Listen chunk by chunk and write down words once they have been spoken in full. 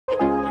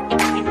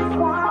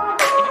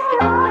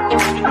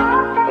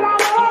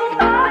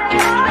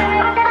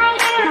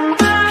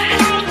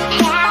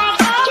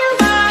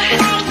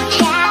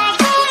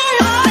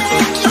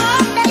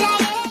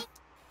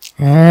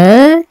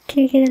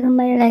kita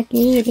kembali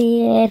lagi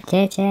di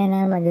FC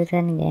channel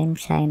Majukan Game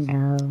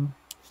Syndrome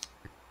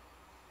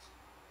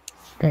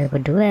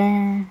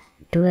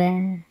 2022.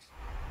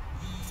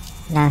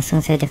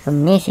 Langsung saja ke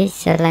misi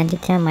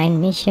selanjutnya,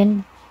 main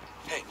mission.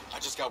 Hey,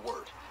 I just got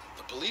word.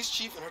 The police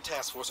chief and her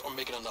task force are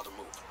making another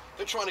move.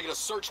 They're trying to get a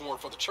search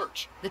warrant for the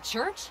church. The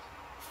church?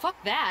 Fuck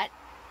that.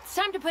 It's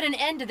time to put an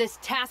end to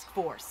this task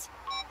force.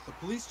 The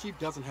police chief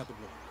doesn't have the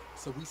warrant,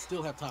 so we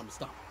still have time to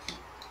stop it.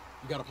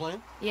 You got a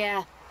plan?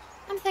 Yeah.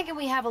 I'm thinking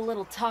we have a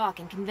little talk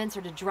and convince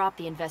her to drop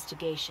the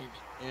investigation.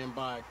 And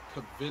by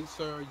convince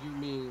her, you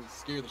mean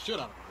scare the shit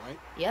out of her, right?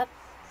 Yep.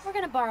 We're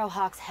gonna borrow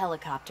Hawk's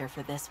helicopter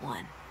for this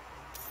one.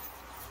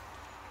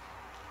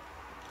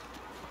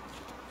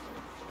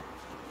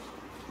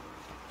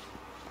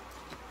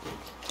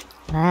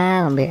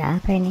 Wah, mobil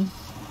apa ini?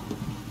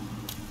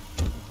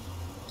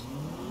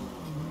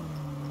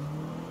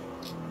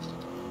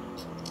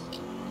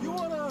 You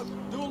wanna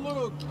do a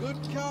little good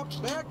cop,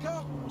 bad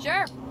cop?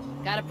 Sure.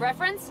 Got a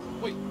preference?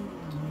 Wait,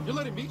 you're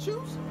letting me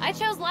choose? I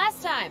chose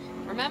last time,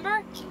 remember?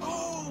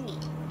 Oh,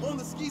 on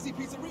the skeezy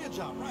pizzeria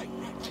job, right.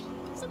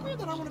 Is it weird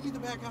that I want to be the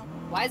bad cop?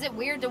 Why is it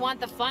weird to want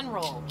the fun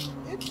role?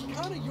 It's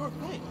kind of your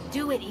thing.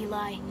 Do it,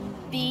 Eli.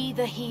 Be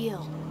the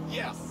heel.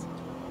 Yes.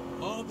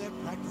 All that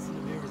practice in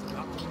the mirror is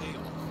about to pay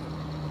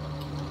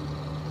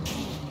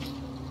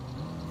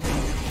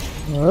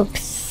off.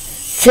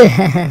 Ups.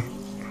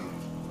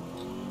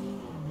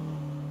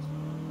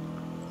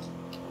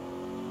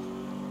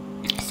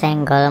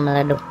 Senggol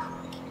meleduk.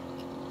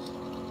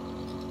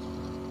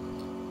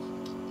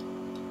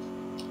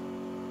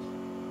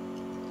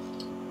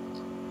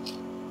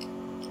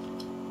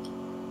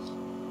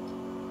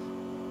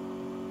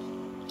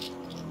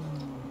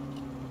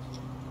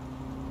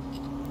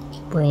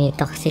 Bunyi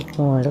toksik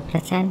mulu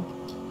perasaan.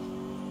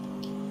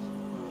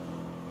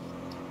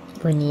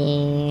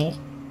 Bunyi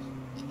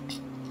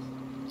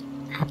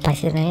apa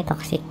sih namanya,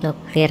 toksik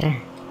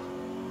nuklir.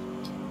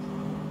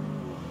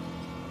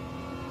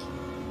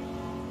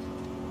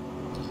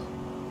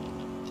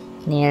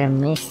 Near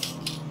miss,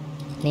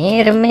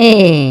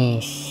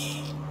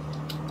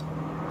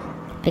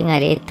 tapi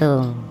nggak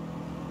dihitung.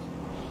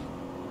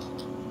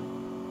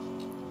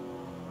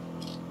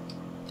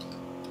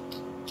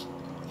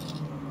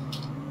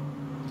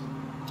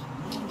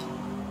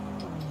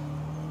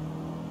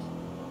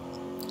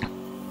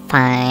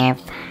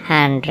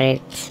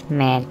 $500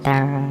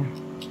 300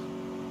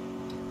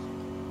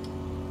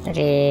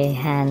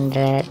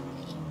 200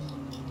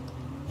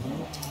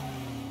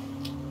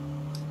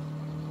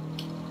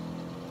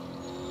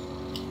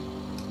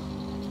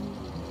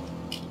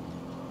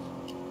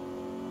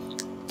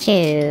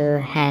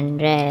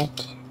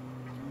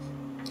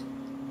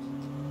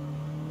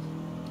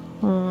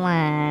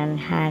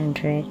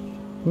 100.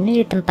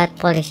 Ini di tempat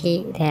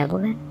polisi ya,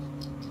 bukan?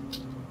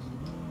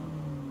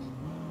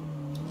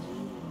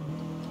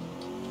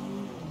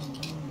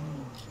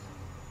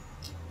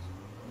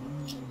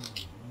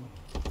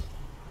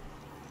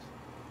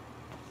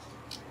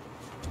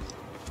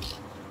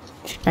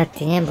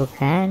 Sepertinya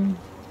bukan.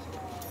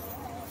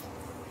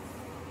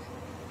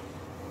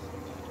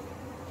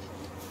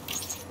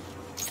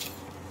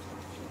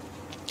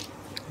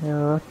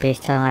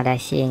 Pistol nggak ada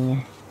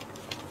isinya.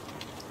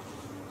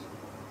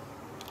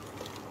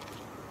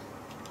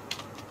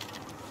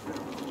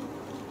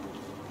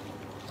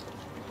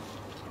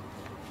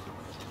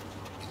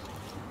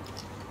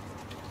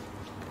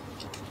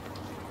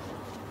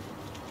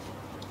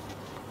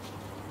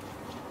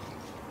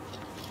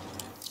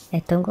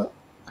 Tunggu,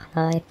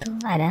 kalau itu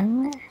ada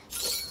nggak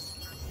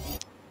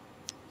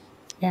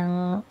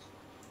yang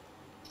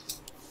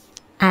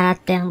alat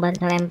yang buat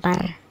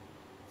ngelempar?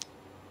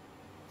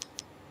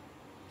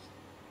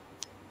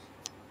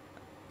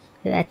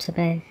 Lihat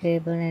sebagai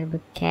benar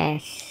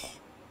bekas.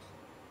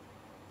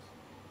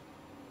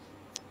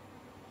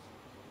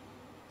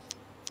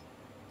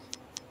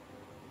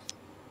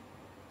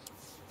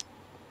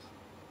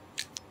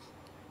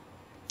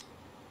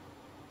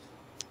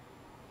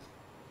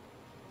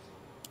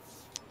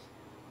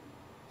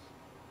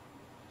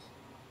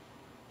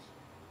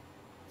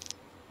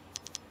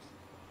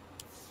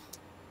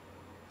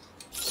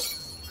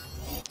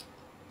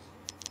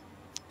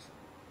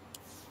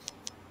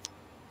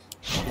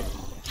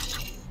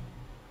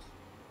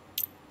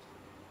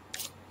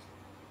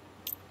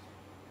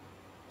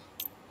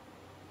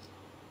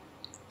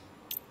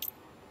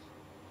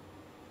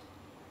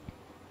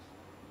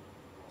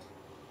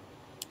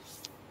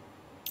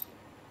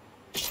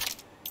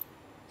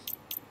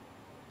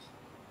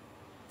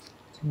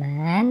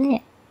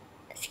 Mana ya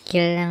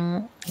skill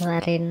yang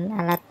ngeluarin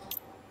alat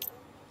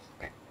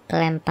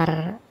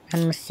pelempar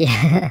manusia?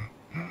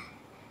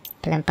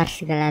 Pelempar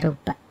segala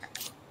rupa.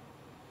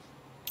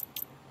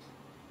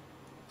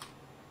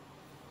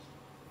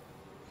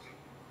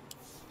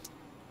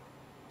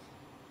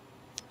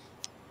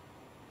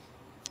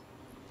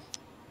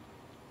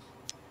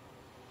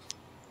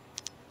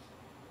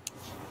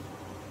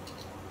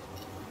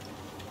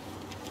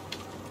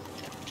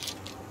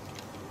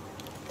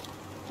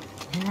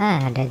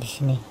 Ada di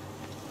sini.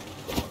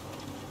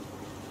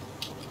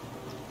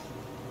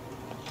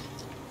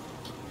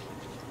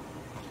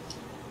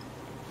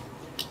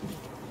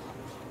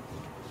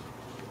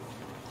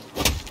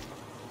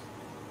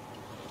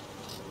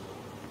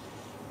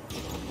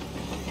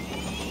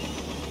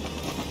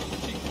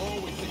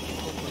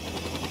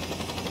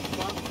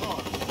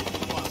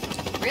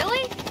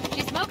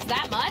 She smokes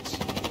that much?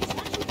 It's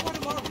actually quite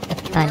alarming.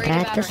 You worried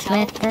about her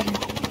 400 health? meter.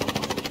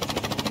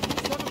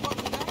 $7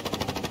 a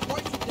day,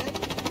 twice a day.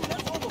 I mean,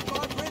 that's over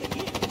 $5,000 a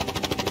year.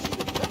 If she'd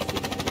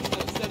invested it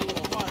instead of setting it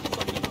on fire and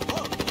sucking in the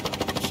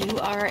lungs. You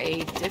are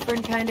a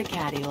different kind of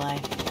catty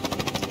life.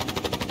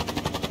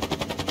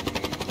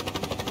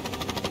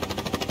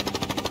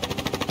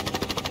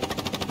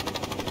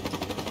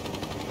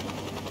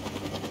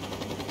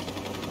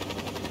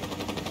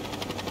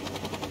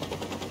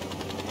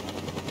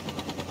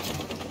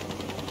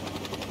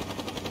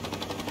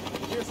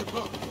 Here's her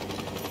car.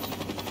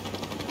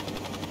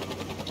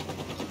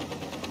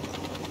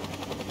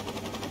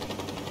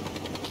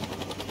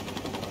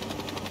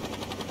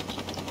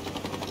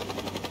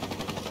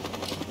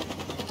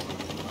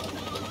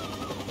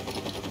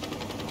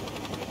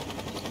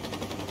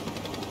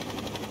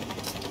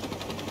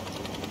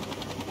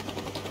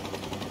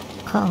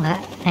 Kok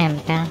nggak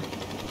nempel?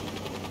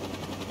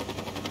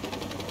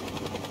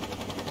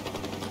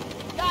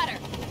 Got her.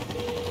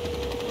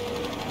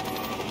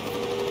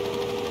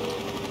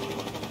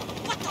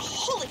 What the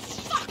holy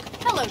fuck?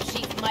 Hello,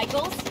 Chief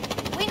Michaels.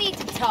 We need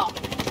to talk.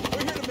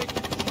 We're here to make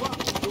you drop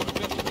your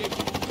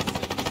investigation.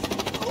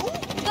 Who?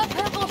 The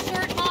Purple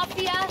Shirt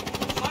Mafia?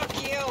 Fuck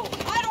you.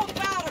 I don't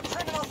bow to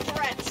criminal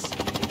threats.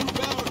 You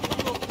bow to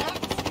criminal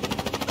acts?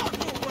 Knock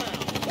you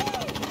around.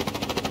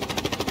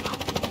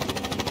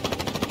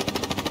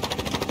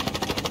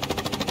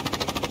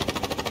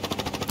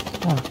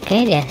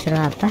 Oke, dia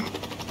suruh apa?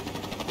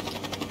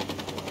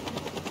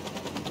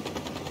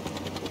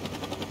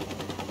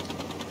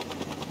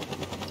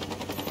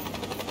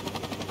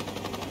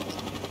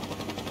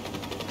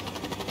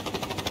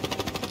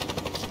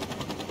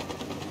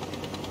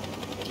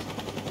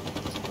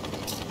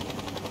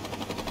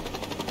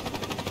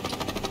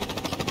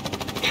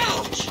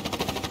 Ouch!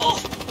 Oh!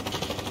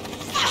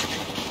 Fuck!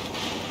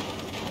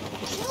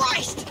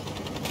 Christ!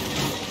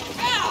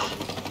 Ah!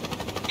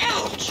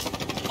 Ouch!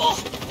 Oh!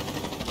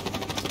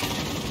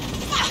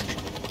 Fuck!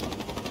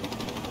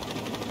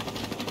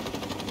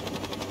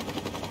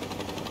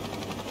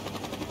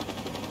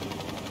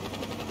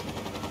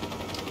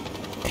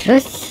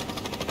 Terus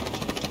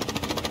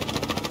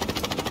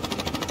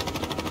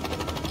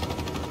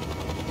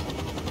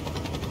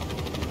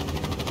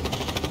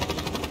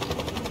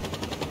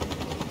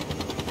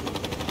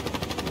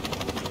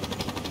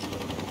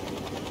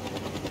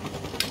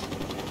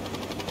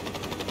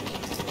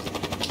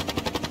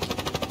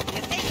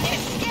You think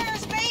this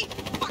scares me?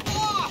 Fuck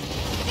off!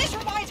 This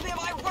reminds me of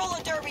my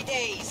roller derby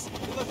days.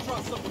 Hey, let's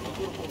try something a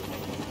little more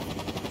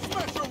dangerous.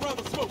 Smash her around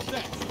the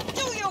smokestacks.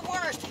 Do your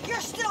worst. You're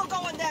still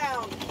going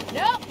down.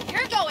 Nope,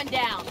 you're going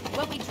down.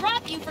 When we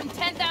drop you from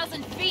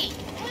 10,000 feet.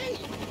 Hey,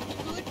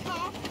 good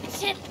cop.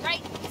 Shit,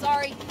 right.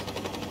 Sorry.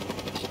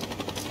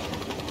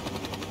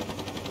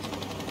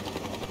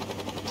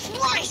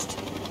 Christ!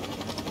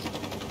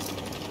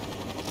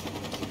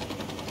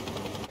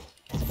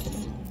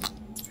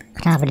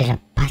 kenapa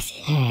dilepas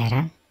sih,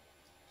 heran.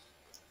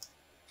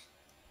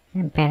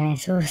 Nempelnya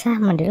susah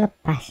mau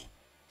dilepas.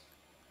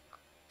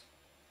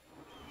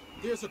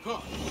 There's a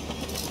car.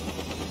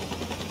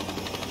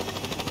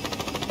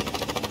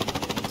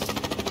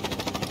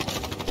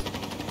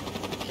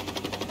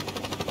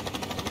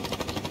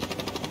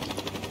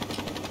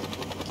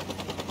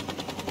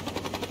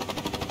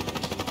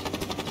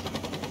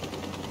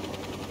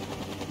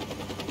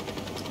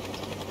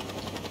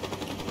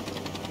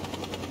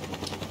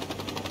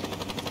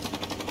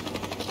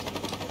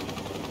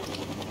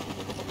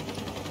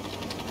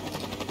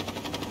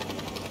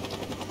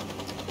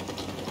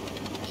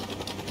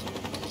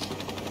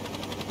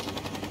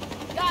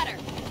 Got her.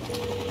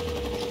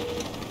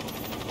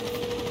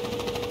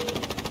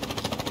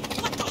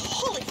 What the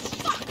holy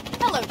fuck?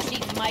 Hello,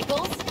 Chief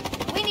Michaels.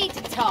 We need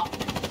to talk.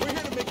 We're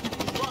here to make you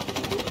drop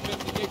your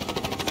investigation.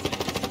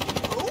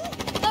 Who?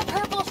 The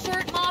Purple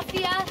Shirt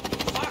Mafia?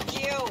 Fuck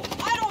you.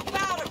 I don't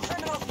bow to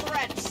criminal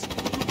threats.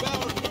 You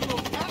bow to criminal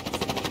acts?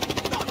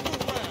 Knock you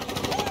around.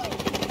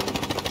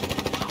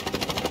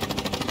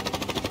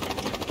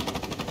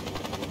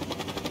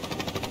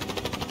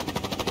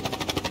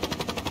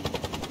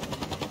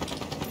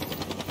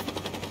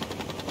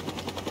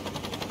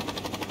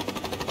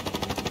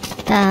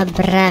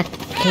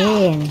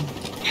 Tabrakin.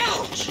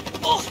 Ouch!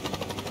 Oh!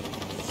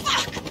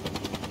 Fuck!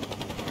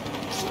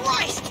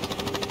 Christ!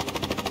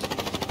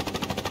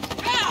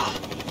 Ah!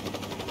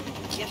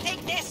 You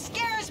think this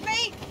scares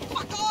me?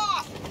 Fuck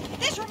off!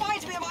 This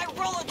reminds me of my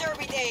roller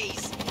derby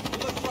days.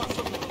 Let's try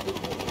something a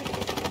little more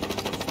dangerous.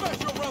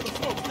 Smash her around the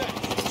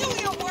smokestacks. Do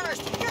your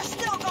worst. You're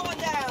still going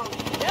down.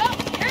 Nope,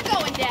 you're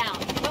going down.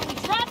 When we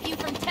drop you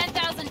from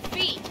 10,000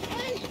 feet.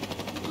 Hey,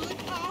 good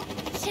cop.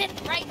 Shit,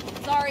 right.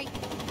 Sorry.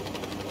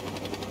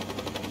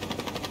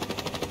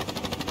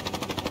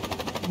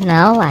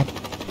 Now what?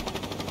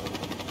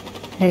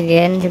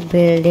 Again the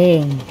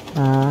building.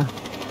 Oh,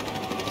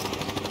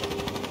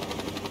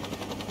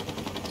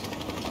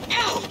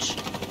 Ouch!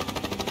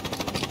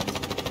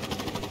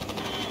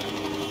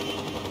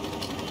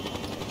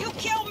 You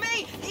kill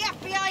me, the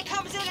FBI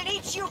comes in and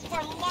eats you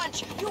for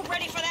lunch. You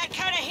ready for that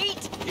kind of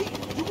heat?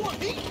 You want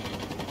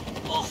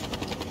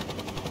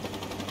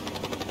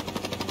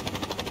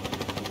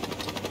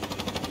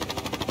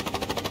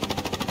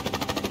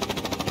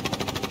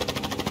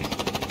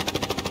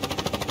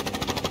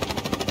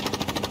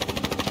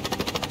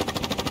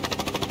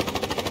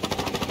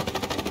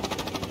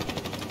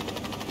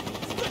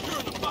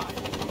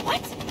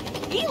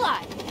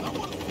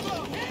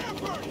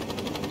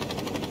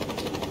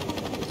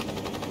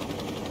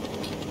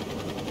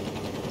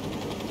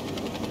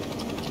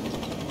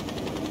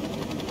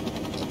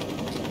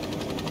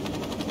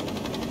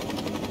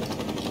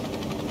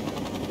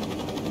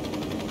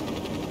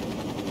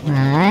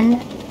bercanda.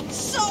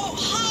 So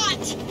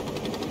hot!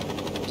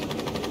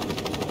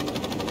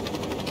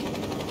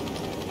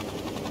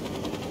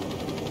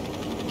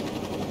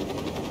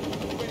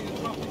 Ready to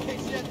drop the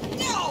case yet?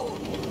 No!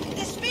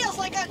 This feels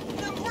like a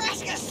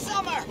Nebraska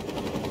summer!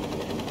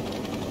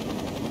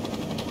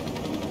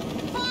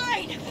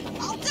 Fine!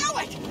 I'll do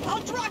it!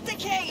 I'll drop the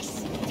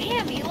case!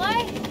 Damn,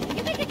 Eli!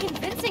 You make a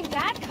convincing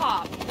bad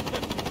cop.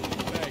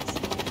 Thanks.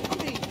 I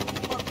mean,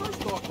 my first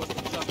thought was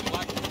to just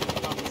blackmail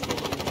the cop who stole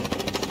the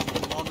case. She's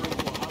been laundering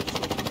through a hobby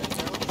store for red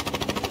barrels.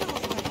 And I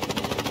was like,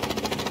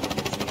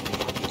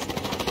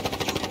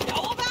 You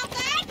know about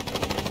that?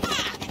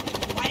 Fuck!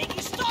 Why didn't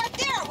you start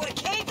there? I would have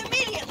caved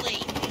immediately!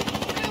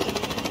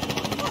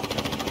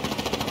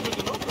 I'm good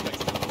to know for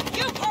next time.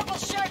 You purple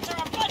shirts are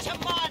a bunch of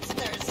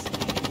monsters!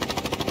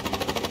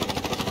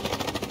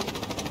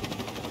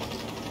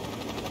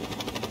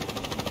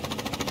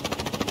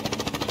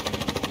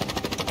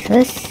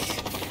 Terus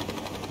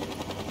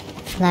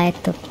fly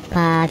to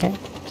pada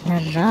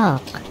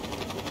rock.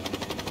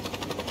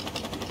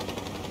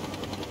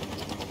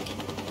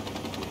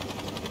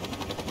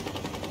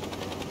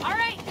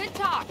 Alright, good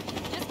talk.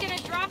 Just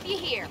gonna drop you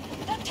here.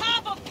 The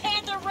top of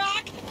Panther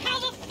Rock? How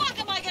the fuck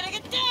am I gonna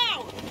get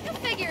down? You'll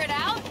figure it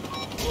out.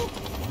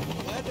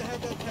 Glad to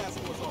have that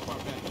task force off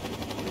our back.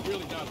 We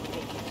really dodged the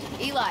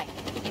bullet. Eli,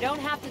 you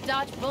don't have to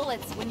dodge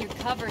bullets when you're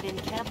covered in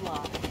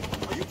Kevlar.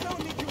 Are you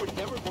telling me you were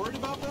never worried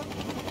about them?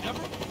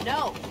 Ever?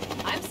 No,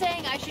 I'm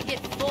saying I should get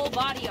full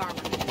body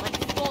armor. Like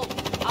full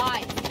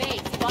eyes,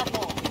 face,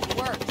 butthole.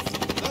 Works.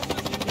 Let's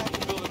just get back to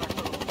building our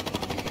turtle.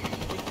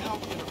 Without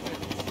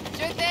interference.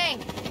 Sure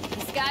thing.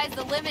 The sky's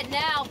the limit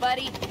now,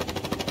 buddy.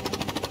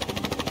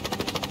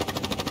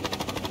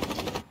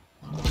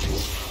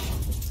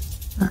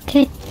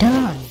 Oke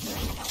dong.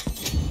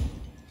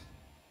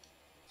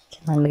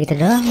 Cuman begitu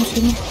doang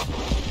misinya.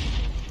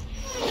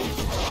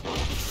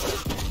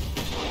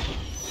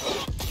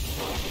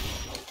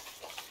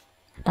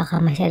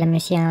 Apakah masih ada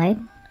misi yang lain?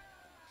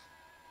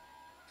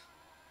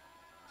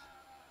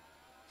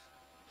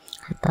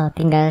 Atau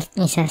tinggal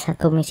nyisa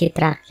satu misi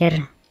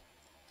terakhir?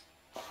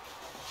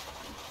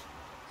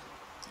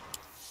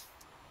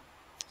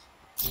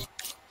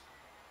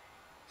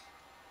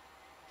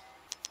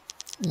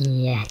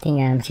 Iya,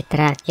 tinggal misi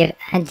terakhir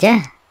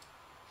aja.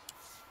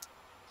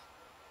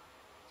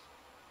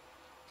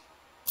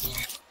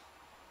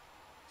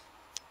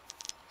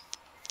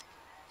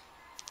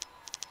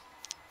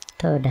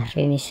 Tuh udah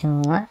finish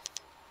semua.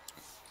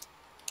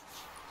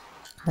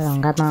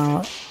 Kalau nggak mau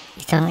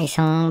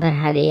iseng-iseng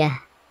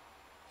berhadiah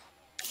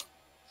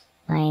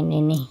main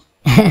ini.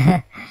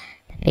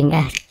 Tapi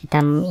enggak,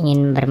 kita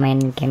ingin bermain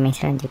game yang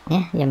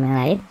selanjutnya, game yang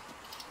lain.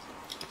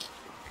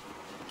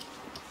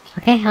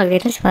 Oke, kalau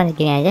gitu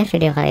segini aja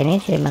video kali ini.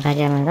 Terima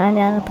kasih teman-teman.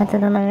 Jangan lupa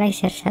untuk like,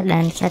 share,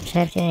 dan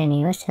subscribe channel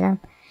ini. Wassalam,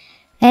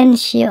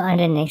 and see you on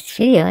the next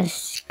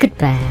videos.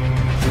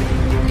 Goodbye.